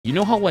You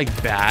know how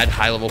like bad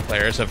high-level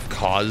players have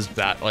caused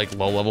that like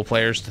low-level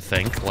players to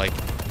think like,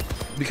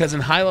 because in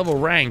high-level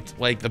ranked,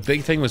 like the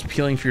big thing was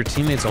peeling for your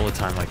teammates all the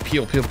time, like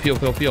peel, peel, peel,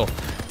 peel, peel.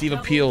 Diva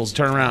peels,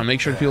 turn around, make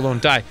sure people don't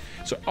die.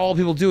 So all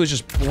people do is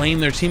just blame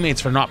their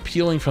teammates for not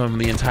peeling for them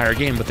the entire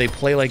game, but they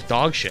play like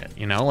dog shit,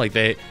 you know? Like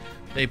they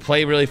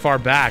play really far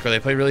back or they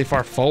play really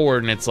far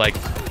forward, and it's like,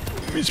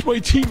 it's my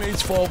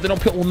teammates' fault. They don't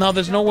peel. Well, now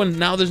there's no one.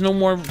 Now there's no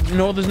more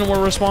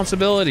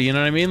responsibility. You know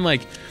what I mean?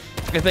 Like,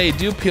 if they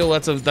do peel,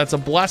 that's a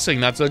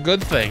blessing. That's a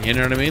good thing. You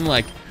know what I mean?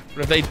 Like,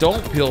 but if they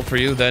don't peel for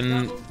you,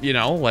 then you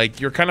know, like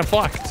you're kind of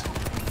fucked.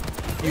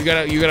 You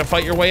gotta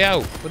fight your way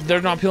out. But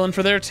they're not peeling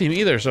for their team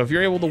either. So if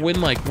you're able to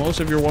win like most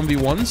of your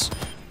 1v1s,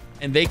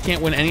 and they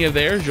can't win any of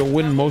theirs, you'll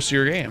win most of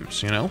your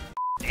games. You know?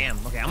 Damn.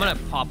 Okay, I'm gonna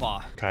pop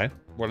off. Okay.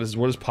 What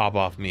does pop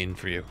off mean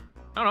for you?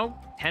 I don't know.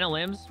 10 of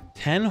limbs.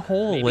 10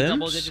 whole Maybe limbs?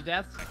 double-digit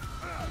deaths.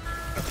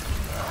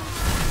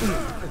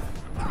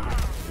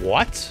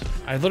 What?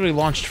 I literally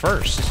launched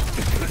first.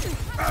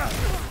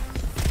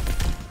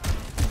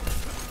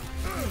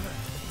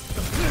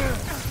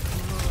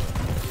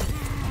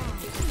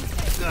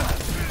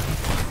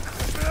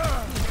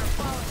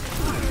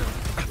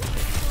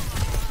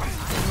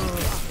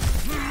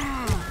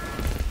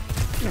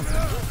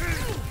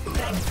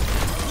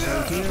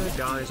 So here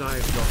guys,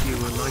 I've got you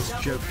a nice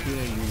joke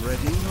here, you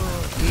ready?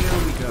 Here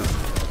we go.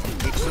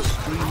 It's a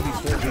stream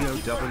before the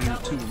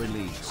OW2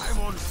 release.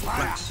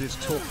 Flax is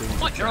talking to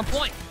What? You're on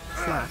point.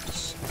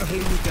 Flax, hey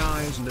you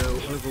guys know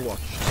Overwatch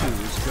 2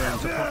 is going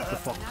to pop the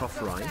fuck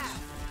off, right?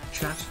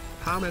 Chat,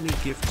 how many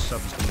gift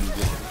subs do you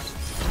want?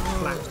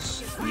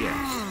 Flax,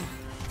 yes.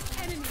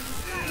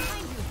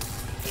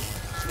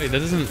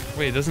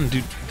 Wait, it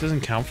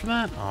doesn't count for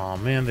that? Oh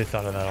man, they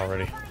thought of that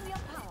already.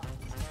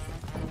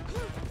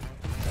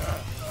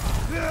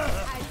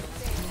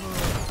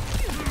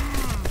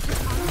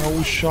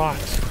 Oh, shot.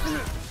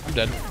 I'm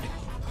dead.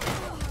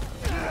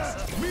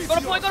 Go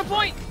to point, go to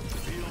point!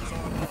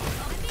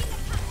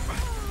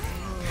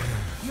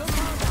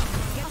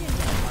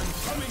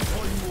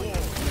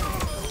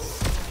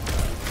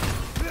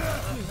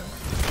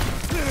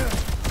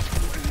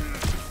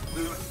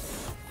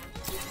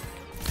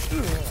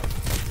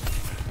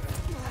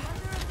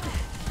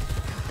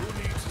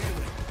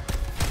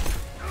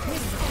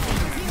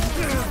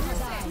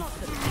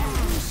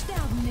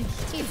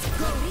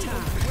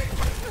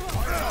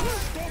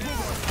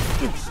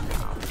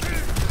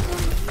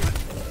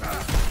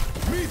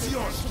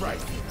 Meteor strike.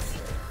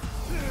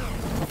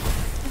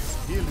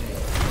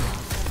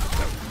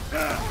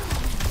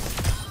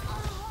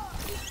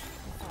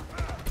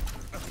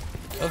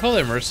 I love how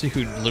that Mercy,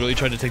 who literally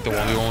tried to take the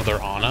 1v1 with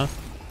her Ana,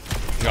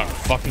 got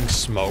fucking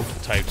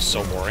smoked. Typed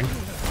so boring.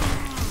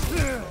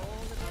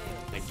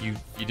 Like you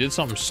did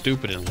something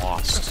stupid and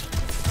lost.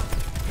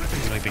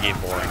 You make the game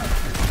boring.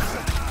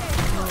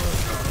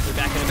 We're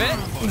back in a bit.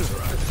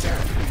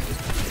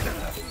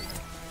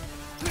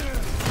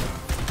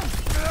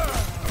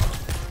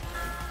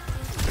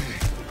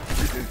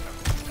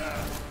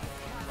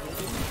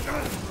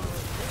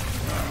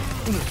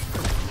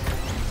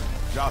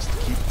 Just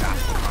keep that.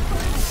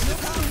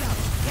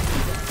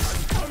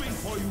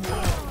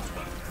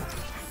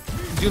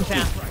 Doom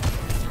tap.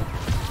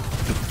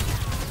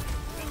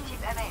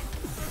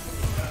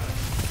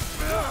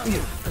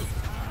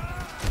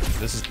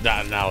 This is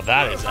that now.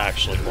 That is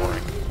actually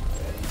boring.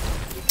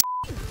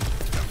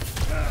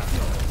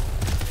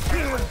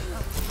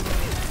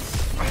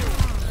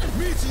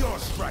 Meteor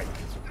strike.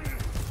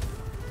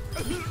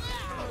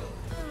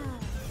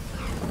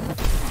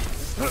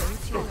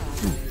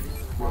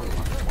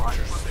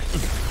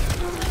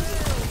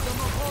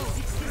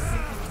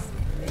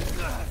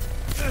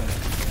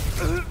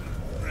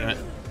 Damn it.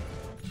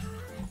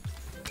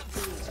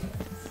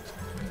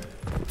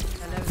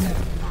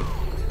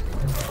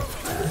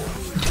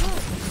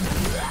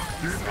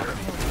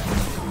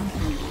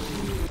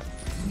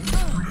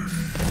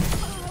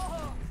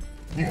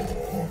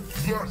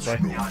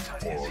 That's no fun.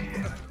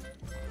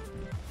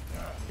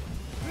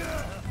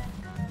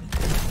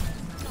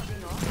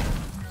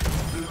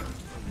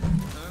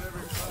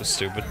 That's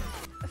stupid.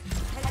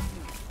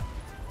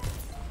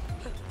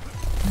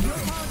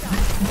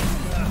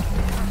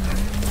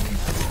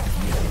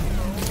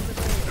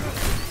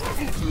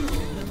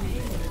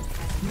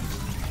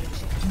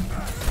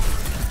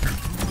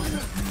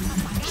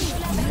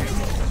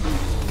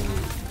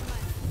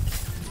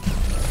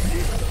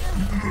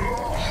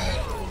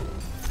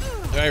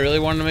 If I really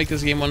wanted to make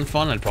this game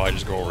unfun, I'd probably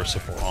just go over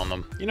Sephora on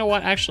them. You know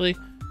what? Actually,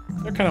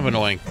 they're kind of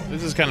annoying.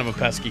 This is kind of a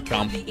pesky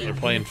comp. They're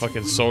playing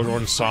fucking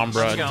Sojourn,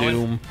 Sombra,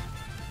 Doom,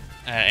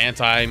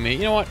 Anti-Me.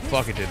 You know what?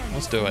 Fuck it, dude.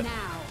 Let's do it.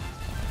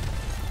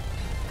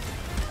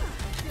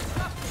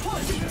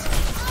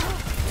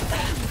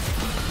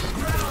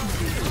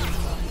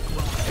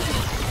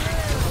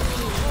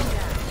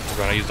 Oh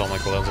god, I used all my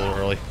cooldowns a little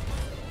early.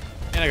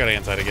 And I got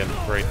Anti again.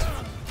 Great.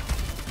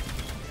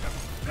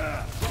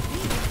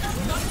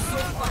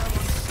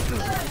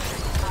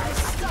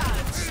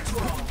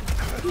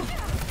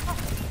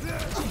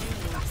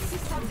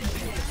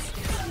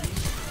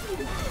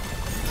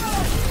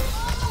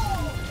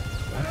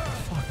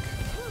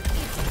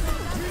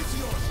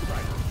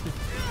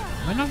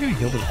 I not getting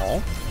healed at all?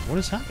 What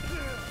is happening?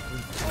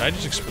 Did I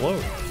just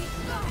explode?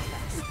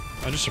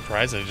 I'm just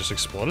surprised that I just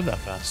exploded that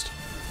fast.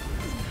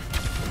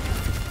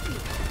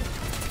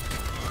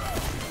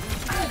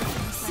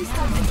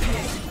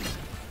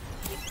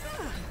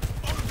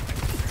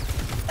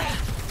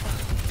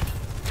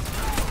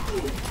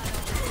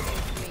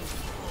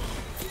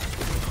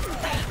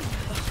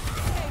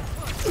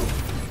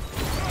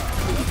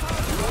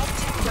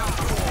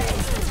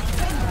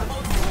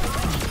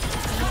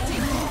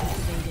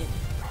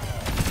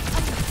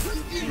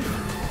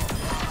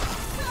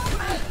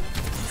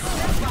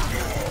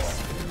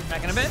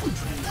 Back in a bit.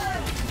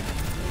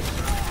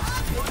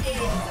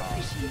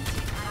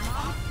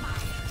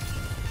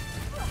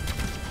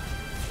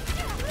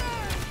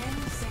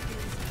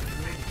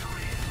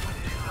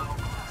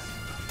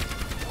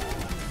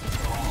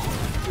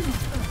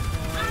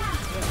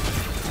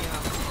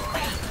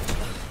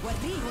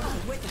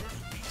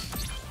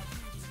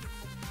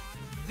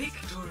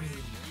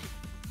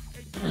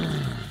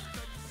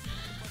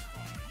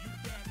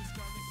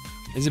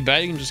 Is it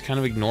bad you can just kind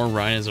of ignore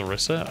Ryan as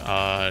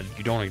Orisa?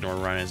 You don't ignore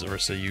Ryan as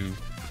Orisa.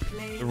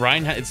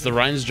 It's the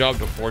Ryan's job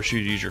to force you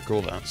to use your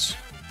cooldowns.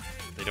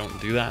 If they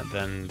don't do that,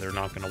 then they're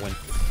not going to win.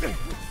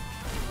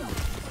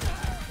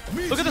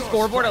 Look at the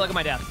scoreboard. I look at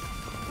my death.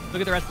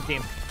 Look at the rest of the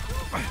team.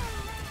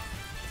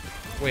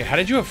 Wait, how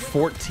did you have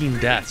 14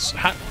 deaths?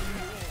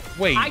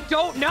 Wait. I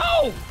don't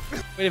know.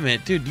 Wait a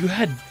minute, dude.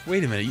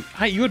 Wait a minute.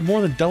 You had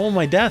more than double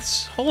my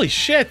deaths. Holy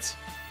shit.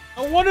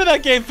 No wonder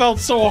that game felt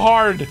so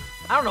hard.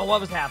 I don't know what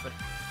was happening.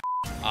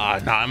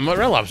 Nah,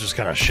 Red Lobster's just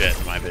kind of shit,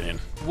 in my opinion.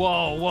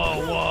 Whoa,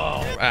 whoa,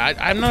 whoa.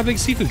 I'm not a big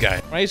seafood guy.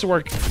 When I used to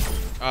work,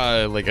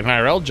 like an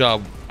IRL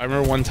job, I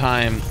remember one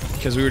time,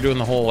 because we were doing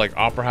the whole, like,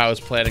 opera house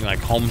planning, like,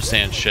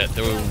 homestand shit.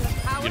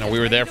 We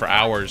were there for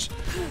hours.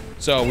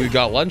 So we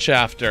got lunch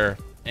after,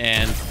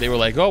 and they were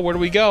like, oh, where do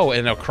we go?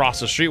 And across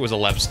the street was a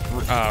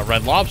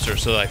Red Lobster.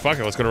 So like, fuck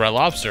it, let's go to Red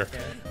Lobster.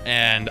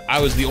 And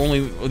I was the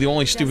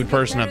only stupid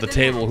person at the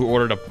table who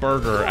ordered a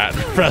burger at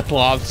Red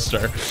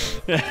Lobster.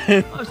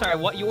 I'm sorry,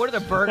 what? You ordered a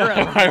burger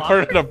at Red Lobster? I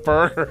ordered a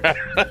burger at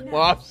Red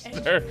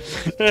Lobster.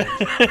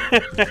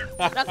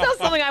 That's not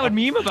something I would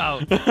meme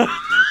about.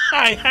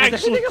 I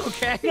actually, is everything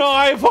okay? No,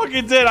 I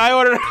fucking did. I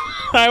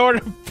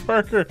ordered a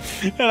burger,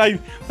 and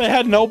they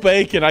had no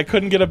bacon. I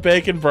couldn't get a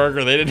bacon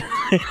burger. They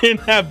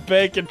didn't have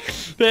bacon.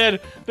 They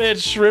had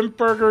shrimp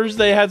burgers.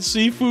 They had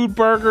seafood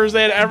burgers.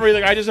 They had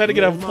everything. I just had to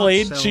get a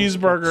plain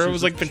cheeseburger. It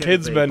was like the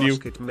kids menu.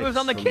 It was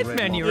on the kids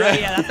menu, right?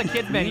 Yeah, that's the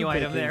kids menu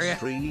item there. Yeah.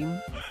 I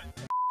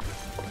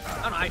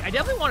don't know. I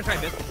definitely want to try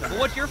biscuits. But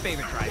what's your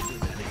favorite dry food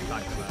that you're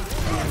talking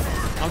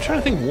about? I'm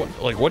trying to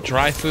think what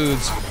dry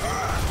foods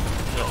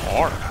there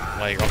are.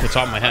 Like off the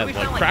top of my head,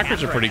 like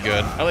crackers are pretty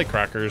good. I like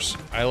crackers.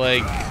 I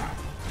like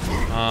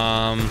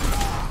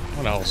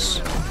what else?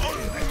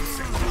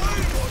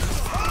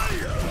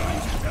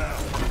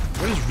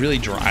 What is really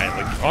dry?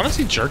 Like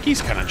honestly,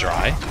 jerky's kind of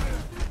dry.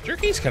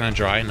 Jerky's kind of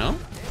dry, no?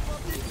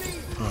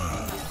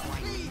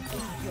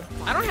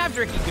 I don't have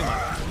jerky too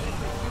much.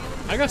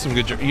 I got some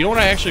good jerky. You know what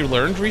I actually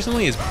learned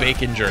recently is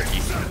bacon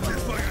jerky.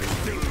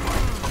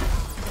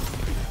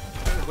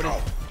 What is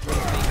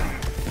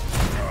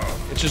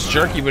It's just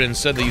jerky, but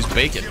instead they use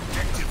bacon. Oh,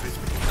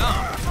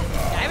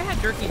 I haven't had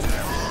jerky in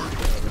forever.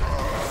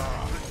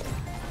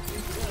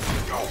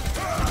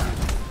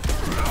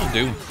 I'll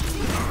do.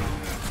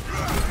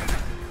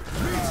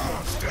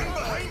 Stand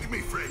behind me,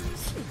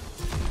 friends.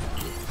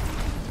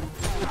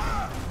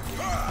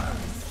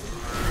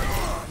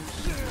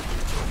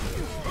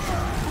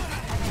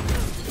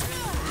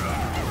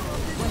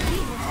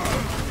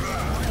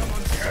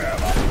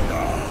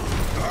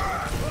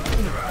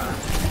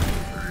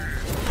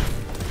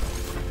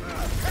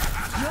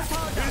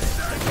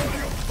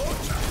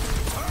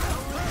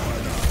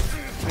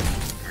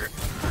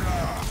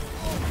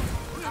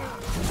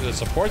 The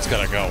support's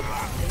gotta go.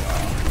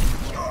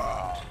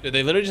 Dude,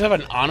 they literally just have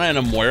an Ana and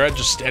a Moira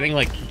just standing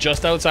like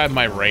just outside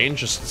my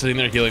range, just sitting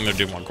there healing their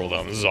Doom on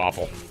cooldown. This is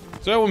awful.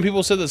 So when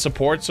people say that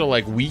supports are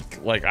like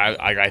weak, like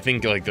I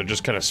think like they're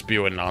just kind of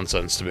spewing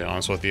nonsense, to be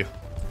honest with you.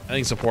 I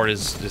think support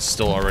is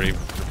still already a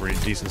pretty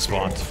decent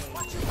spot.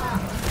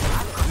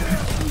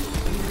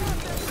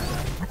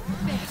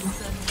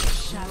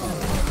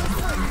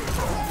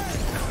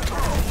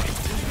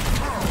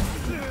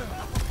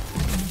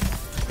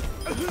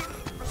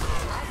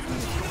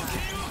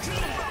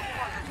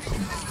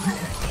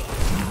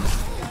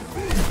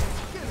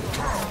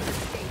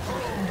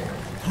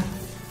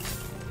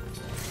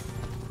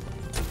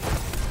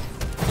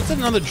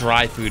 Another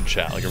dry food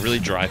chat, like a really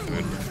dry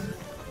food.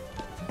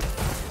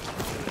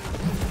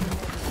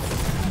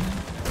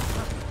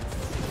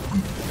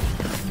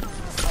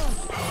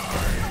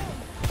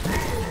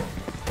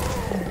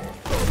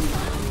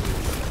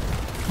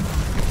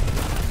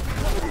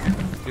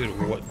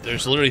 Dude, what?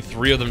 There's literally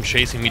 3 of them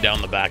chasing me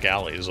down the back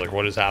alleys. Like,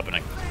 what is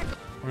happening?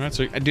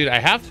 Dude, I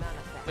have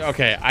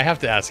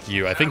to ask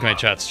you. I think my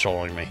chat's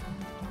trolling me.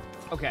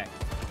 Okay.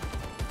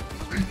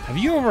 Have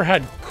you ever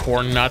had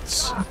corn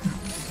nuts?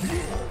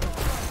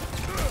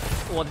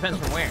 Well, it depends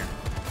from where.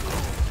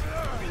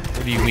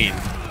 What do you mean?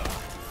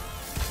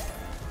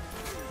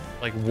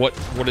 Like,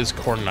 what is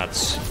corn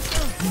nuts? You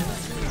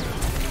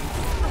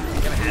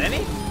haven't had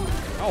any?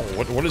 Oh,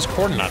 what is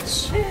corn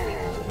nuts?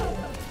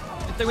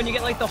 It's like when you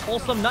get like the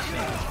wholesome nutmeg.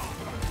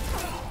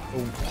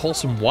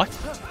 Wholesome what?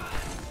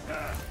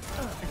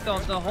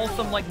 Like the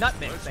wholesome like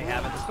nutmeg they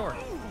have at the store.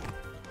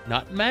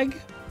 Nutmeg?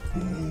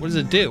 What does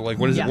it do? Like,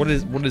 what is Yeah. what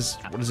is it?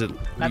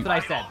 That's what I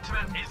said.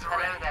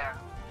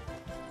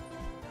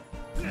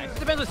 It just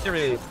depends what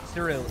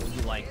cereal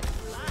you like.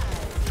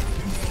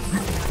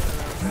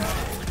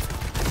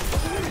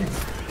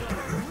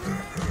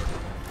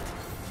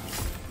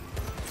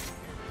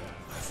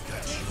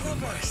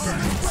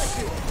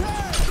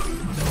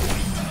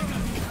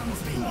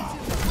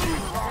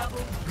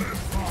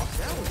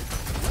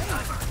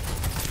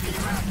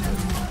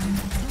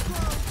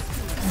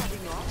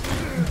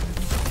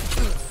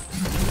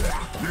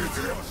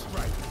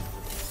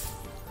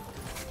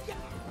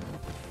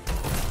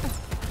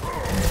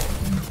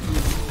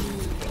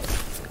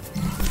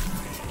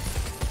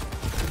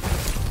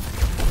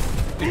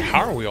 Dude,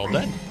 how are we all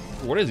dead?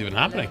 What is even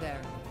happening?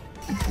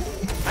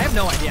 I have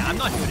no idea. I'm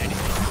not doing anything.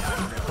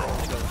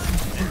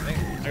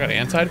 I got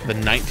antied for the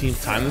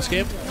 19th time this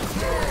game.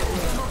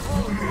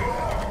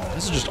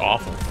 This is just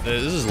awful.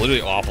 This is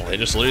literally awful. They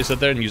just literally sit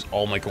there and use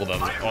all my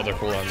cooldowns, all their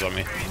cooldowns on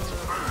me.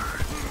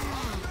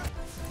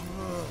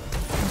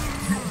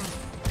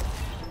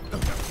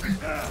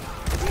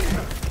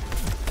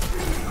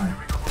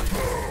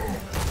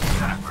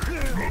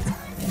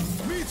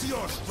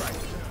 Meteor strike.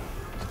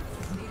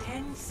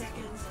 10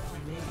 seconds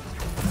remaining.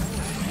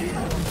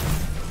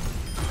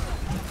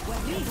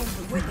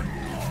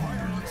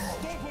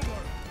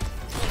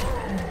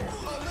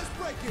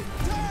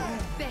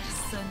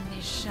 Personne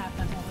n'échappe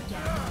à mon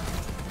regard.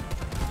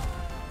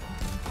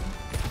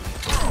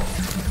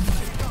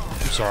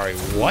 I'm sorry,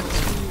 what?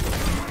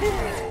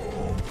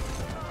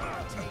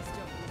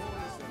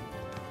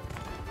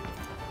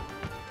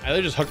 I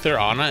literally just hooked their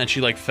Ana and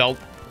she like fell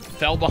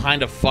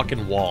behind a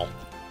fucking wall.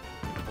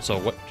 So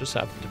what just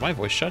happened? Did my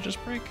voice shot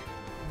just break?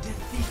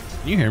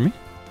 Can you hear me?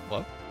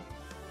 Hello?